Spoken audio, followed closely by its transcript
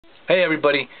Hey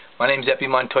everybody, my name is Epi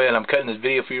Montoya and I'm cutting this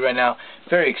video for you right now.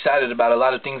 Very excited about a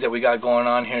lot of things that we got going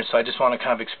on here, so I just want to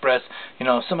kind of express,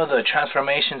 some of the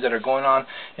transformations that are going on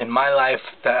in my life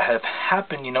that have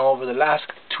happened, over the last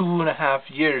 2.5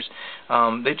 years.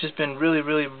 They've just been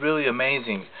really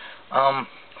amazing.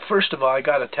 First of all, I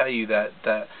got to tell you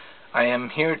that I am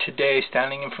here today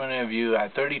standing in front of you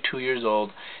at 32 years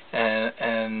old,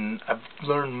 and I've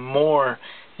learned more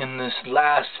in this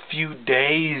last few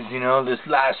days, this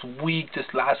last week, this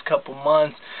last couple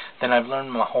months, than I've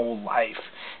learned my whole life.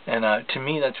 And to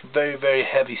me, that's very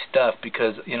heavy stuff,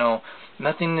 because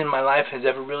nothing in my life has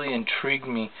ever really intrigued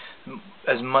me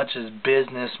as much as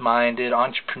business-minded,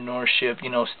 entrepreneurship,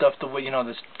 stuff the way,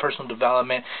 this personal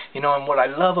development, and what I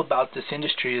love about this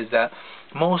industry is that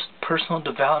most personal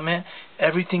development,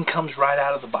 everything comes right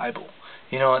out of the Bible.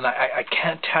 And I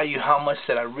can't tell you how much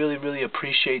that I really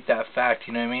appreciate that fact,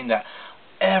 that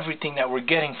everything that we're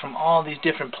getting from all these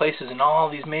different places and all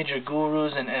these major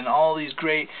gurus and all these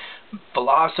great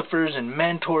philosophers and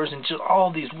mentors and just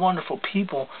all these wonderful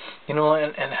people,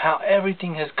 and how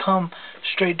everything has come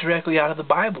straight directly out of the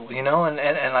Bible,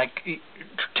 and like,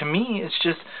 to me, it's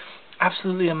just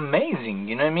absolutely amazing,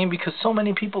 because so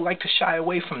many people like to shy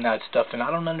away from that stuff, and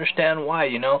I don't understand why,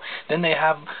 then they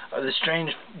have this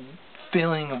strange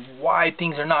feeling of why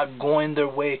things are not going their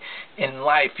way in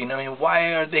life, why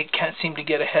are they can't seem to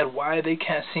get ahead, why they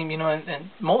can't seem,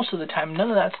 and most of the time none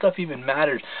of that stuff even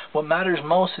matters. What matters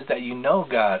most is that you know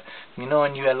God,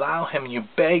 and you allow Him, and you're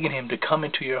begging Him to come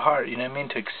into your heart,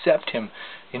 to accept Him,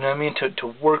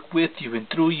 to work with you and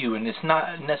through you. And it's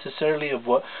not necessarily of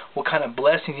what kind of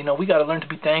blessings, we got to learn to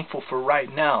be thankful for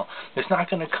right now. It's not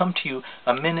going to come to you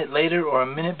a minute later or a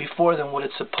minute before than what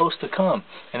it's supposed to come,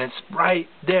 and it's right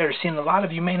there. See, and a lot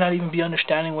of you may not even be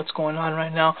understanding what's going on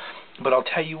right now, but I'll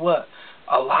tell you what,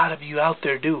 a lot of you out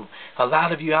there do. A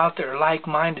lot of you out there are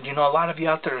like-minded. A lot of you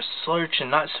out there are searching,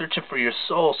 not searching for your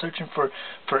soul, searching for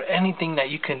anything that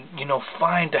you can,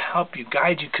 find to help you,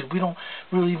 guide you, because we don't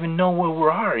really even know where we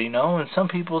are, and some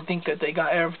people think that they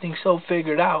got everything so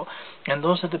figured out, and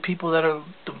those are the people that are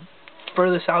the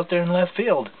furthest out there in left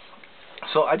field.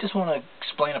 So I just want to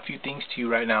explain a few things to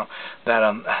you right now that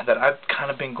I've kind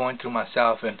of been going through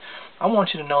myself, and I want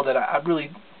you to know that I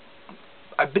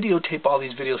videotape all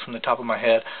these videos from the top of my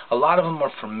head. A lot of them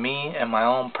are for me and my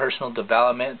own personal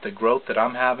development, the growth that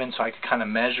I'm having, so I can kind of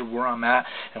measure where I'm at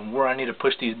and where I need to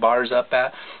push these bars up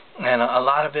at. And a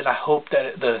lot of it, I hope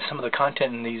that some of the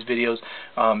content in these videos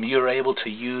you're able to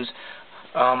use.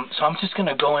 So I'm just going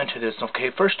to go into this. Okay,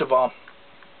 first of all,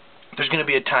 there's going to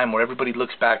be a time where everybody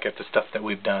looks back at the stuff that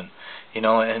we've done,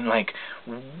 and like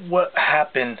what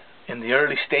happened in the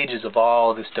early stages of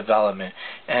all this development,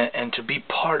 and to be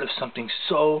part of something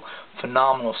so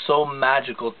phenomenal, so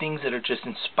magical, things that are just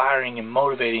inspiring and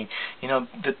motivating,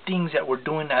 the things that we're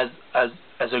doing as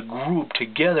a group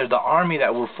together, the army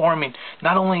that we're forming,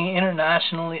 not only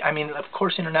internationally, of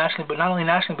course internationally, but not only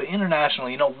nationally, but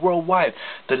internationally, worldwide,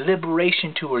 the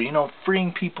liberation tour,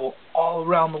 freeing people all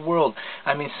around the world.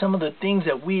 Some of the things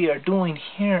that we are doing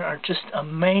here are just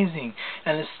amazing,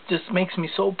 and it just makes me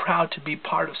so proud to be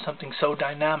part of something so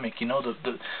dynamic,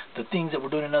 the things that we're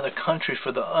doing in other countries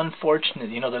for the unfortunate,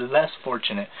 the less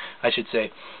fortunate, I should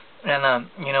say. And,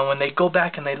 when they go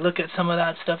back and they look at some of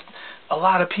that stuff, a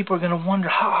lot of people are going to wonder,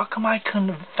 how come I couldn't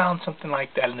have found something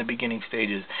like that in the beginning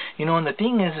stages? And the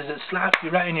thing is it slapped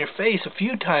you right in your face a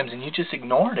few times and you just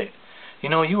ignored it.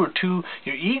 Your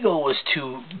ego was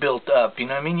too built up, you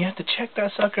have to check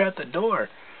that sucker at the door,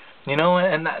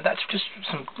 and that's just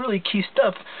some really key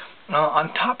stuff.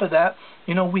 On top of that,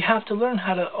 we have to learn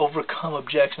how to overcome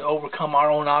objections, overcome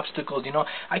our own obstacles.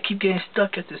 I keep getting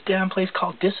stuck at this damn place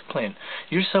called discipline.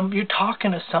 You're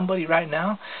talking to somebody right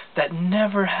now that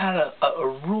never had a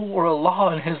rule or a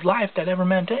law in his life that ever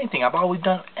meant anything. I've always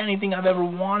done anything I've ever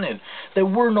wanted. There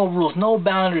were no rules, no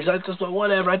boundaries. I just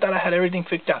whatever. I thought I had everything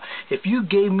figured out. If you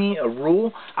gave me a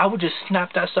rule, I would just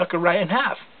snap that sucker right in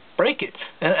half. Break it,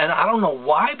 and I don't know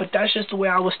why, but that's just the way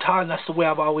I was taught, and that's the way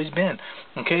I've always been.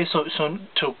 Okay, so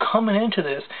to coming into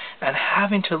this and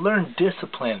having to learn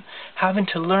discipline, having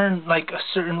to learn like a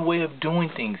certain way of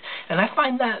doing things, and I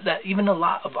find that even a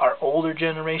lot of our older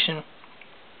generation,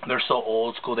 they're so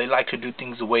old school. They like to do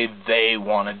things the way they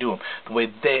want to do them.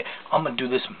 I'm going to do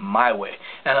this my way.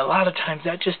 And a lot of times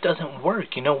that just doesn't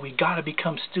work. We got to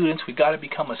become students. We got to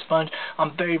become a sponge.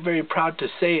 I'm very proud to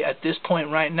say at this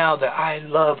point right now that I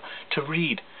love to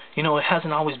read. It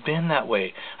hasn't always been that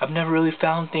way. I've never really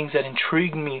found things that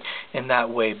intrigue me in that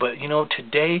way. But,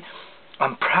 today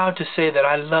I'm proud to say that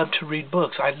I love to read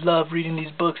books. I love reading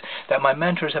these books that my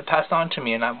mentors have passed on to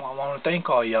me, and I want to thank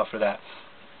all y'all for that.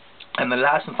 And the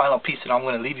last and final piece that I'm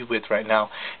going to leave you with right now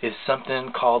is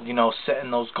something called,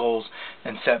 setting those goals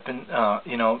and setting,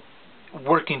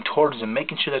 working towards them,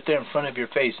 making sure that they're in front of your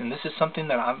face. And this is something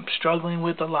that I'm struggling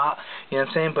with a lot, you know what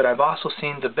I'm saying? But I've also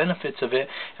seen the benefits of it,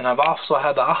 and I've also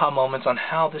had the aha moments on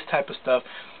how this type of stuff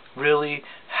really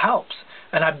helps.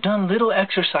 And I've done little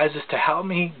exercises to help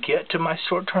me get to my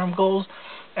short-term goals,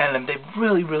 and they've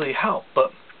really, really helped.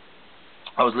 But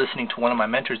I was listening to one of my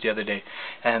mentors the other day,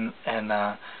 and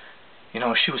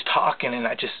she was talking, and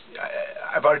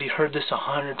I've already heard this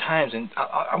 100 times, and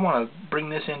I want to bring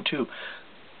this in too.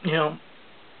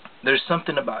 There's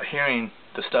something about hearing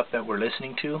the stuff that we're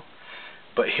listening to,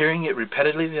 but hearing it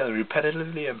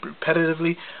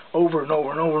repetitively, over and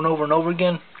over and over and over and over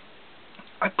again,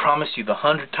 I promise you, the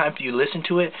 100th time you listen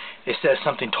to it, it says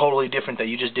something totally different that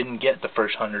you just didn't get the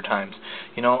first 100 times.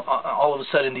 All of a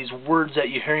sudden, these words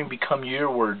that you're hearing become your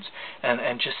words,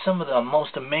 and just some of the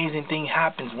most amazing thing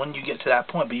happens when you get to that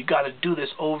point. But you got to do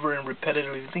this over and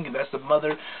repetitively thinking. That's the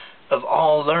mother of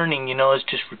all learning. It's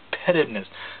just repetitiveness.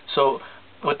 So,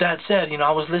 with that said,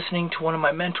 I was listening to one of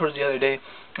my mentors the other day,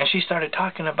 and she started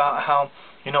talking about how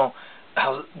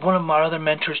one of my other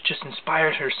mentors just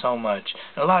inspired her so much.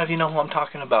 And a lot of you know who I'm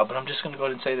talking about, but I'm just going to go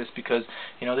ahead and say this because,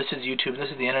 this is YouTube, this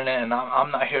is the internet, and I'm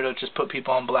not here to just put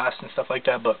people on blast and stuff like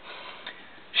that. But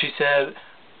she said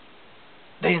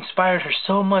they inspired her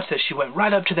so much that she went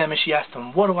right up to them and she asked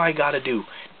them, "What do I got to do?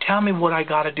 Tell me what I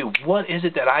got to do. What is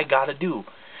it that I got to do?"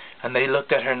 And they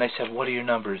looked at her and they said, "What are your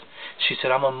numbers?" She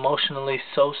said, "I'm emotionally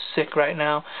so sick right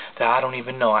now that I don't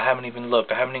even know. I haven't even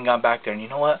looked. I haven't even gone back there." And you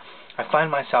know what? I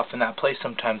find myself in that place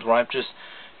sometimes where I'm just,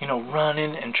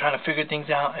 running and trying to figure things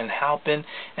out and helping.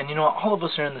 And all of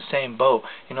us are in the same boat.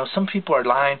 Some people are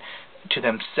lying to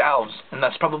themselves, and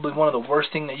that's probably one of the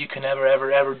worst things that you can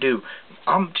ever do.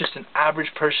 I'm just an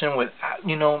average person with,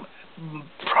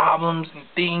 problems and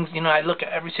things. I look at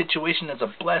every situation as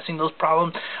a blessing. Those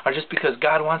problems are just because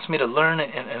God wants me to learn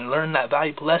and learn that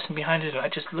valuable lesson behind it, and I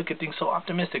just look at things so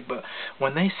optimistic. But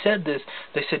when they said this,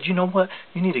 they said, "You know what?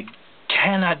 You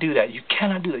cannot do that. You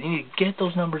cannot do that. You need to get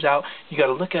those numbers out. You got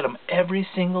to look at them every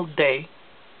single day.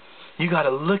 You got to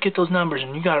look at those numbers,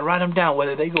 and you got to write them down.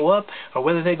 Whether they go up or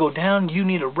whether they go down, you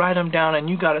need to write them down, and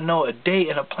you got to know a date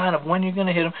and a plan of when you're going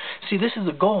to hit them." See, this is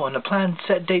a goal and a plan,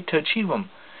 set date to achieve them.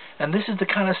 And this is the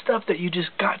kind of stuff that you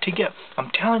just got to get. I'm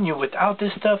telling you, without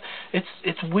this stuff,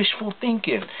 it's wishful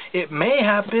thinking. It may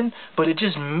happen, but it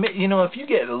just, if you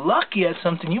get lucky at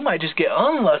something, you might just get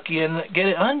unlucky and get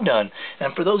it undone.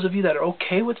 And for those of you that are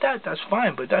okay with that, that's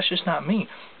fine, but that's just not me.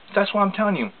 That's why I'm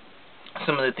telling you.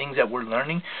 Some of the things that we're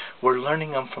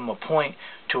learning them from a point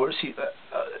to where, see,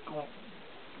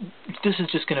 this is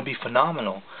just going to be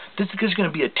phenomenal. This is just going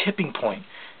to be a tipping point.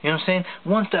 You know what I'm saying?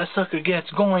 Once that sucker gets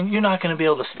going, you're not going to be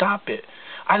able to stop it.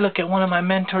 I look at one of my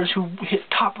mentors who hit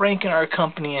top rank in our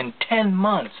company in 10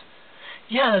 months.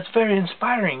 Yeah, that's very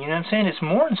inspiring, you know what I'm saying? It's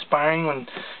more inspiring when,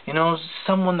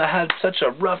 someone that had such a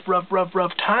rough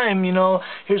time,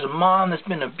 here's a mom that's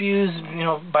been abused,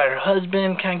 by her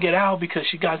husband, can't get out because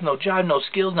she got no job, no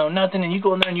skills, no nothing, and you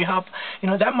go in there and you help.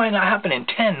 That might not happen in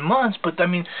 10 months, but,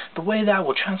 the way that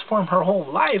will transform her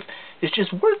whole life is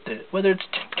just worth it. Whether it's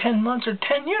 10 months or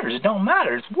 10 years, it don't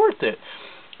matter. It's worth it.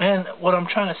 And what I'm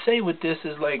trying to say with this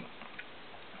is,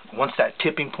 once that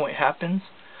tipping point happens,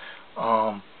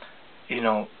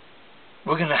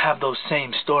 we're going to have those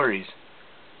same stories,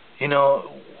 hitting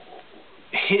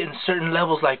certain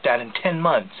levels like that in 10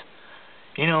 months,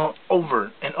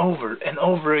 over and over and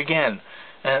over again.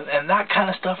 And that kind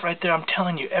of stuff right there, I'm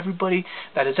telling you, everybody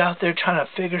that is out there trying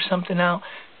to figure something out,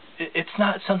 it's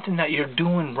not something that you're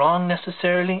doing wrong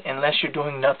necessarily unless you're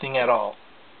doing nothing at all.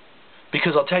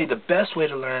 Because I'll tell you, the best way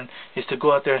to learn is to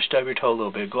go out there and stub your toe a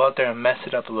little bit. Go out there and mess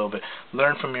it up a little bit.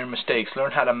 Learn from your mistakes.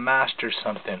 Learn how to master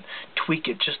something. Tweak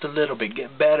it just a little bit.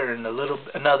 Get better in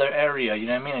another area. You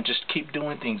know what I mean? And just keep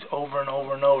doing things over and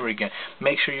over and over again.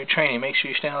 Make sure you're training. Make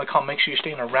sure you're staying on the call. Make sure you're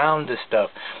staying around this stuff.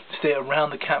 Stay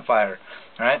around the campfire.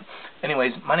 Alright?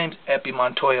 Anyways, my name's Epi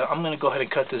Montoya. I'm going to go ahead and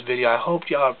cut this video. I hope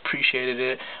y'all appreciated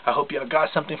it. I hope y'all got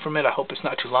something from it. I hope it's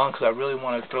not too long because I really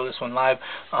want to throw this one live.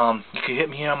 You can hit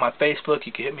me here on my Facebook.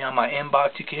 You can hit me on my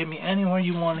inbox. You can hit me anywhere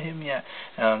you want to hit me at.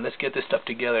 Let's get this stuff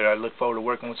together. I look forward to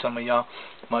working with some of y'all.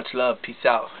 Much love. Peace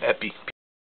out. Epi.